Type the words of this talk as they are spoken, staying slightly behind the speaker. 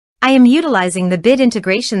I am utilizing the Bid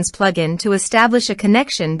Integrations plugin to establish a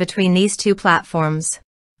connection between these two platforms.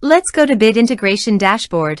 Let's go to Bid Integration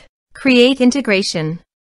Dashboard. Create integration.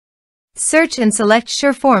 Search and select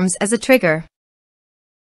SureForms as a trigger.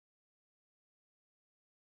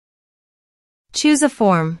 Choose a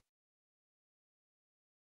form.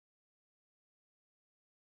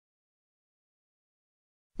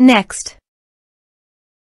 Next,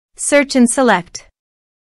 search and select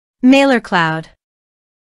Mailercloud.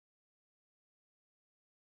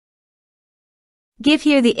 Give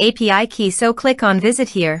here the API key, so click on Visit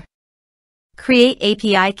here. Create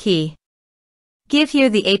API key. Give here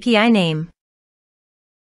the API name.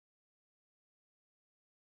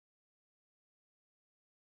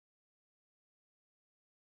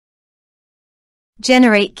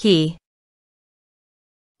 Generate key.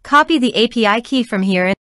 Copy the API key from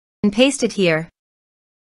here and paste it here.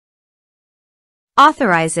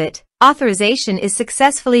 Authorize it. Authorization is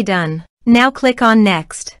successfully done. Now click on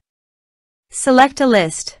Next. Select a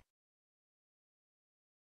list.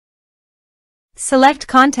 Select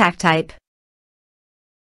contact type.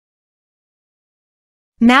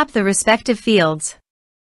 Map the respective fields.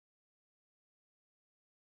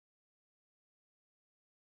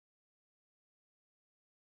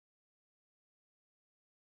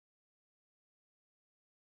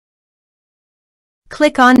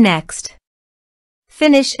 Click on Next.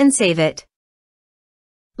 Finish and save it.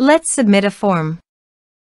 Let's submit a form.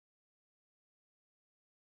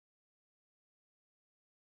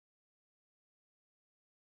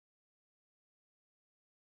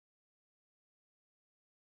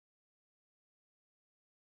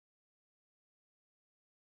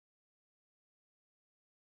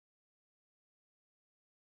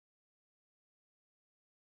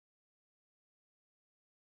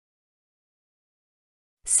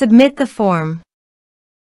 Submit the form.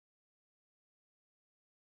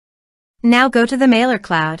 Now go to the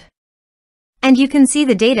Mailercloud. And you can see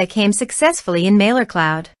the data came successfully in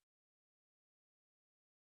Mailercloud.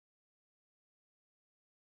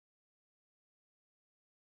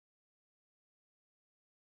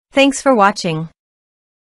 Thanks for watching.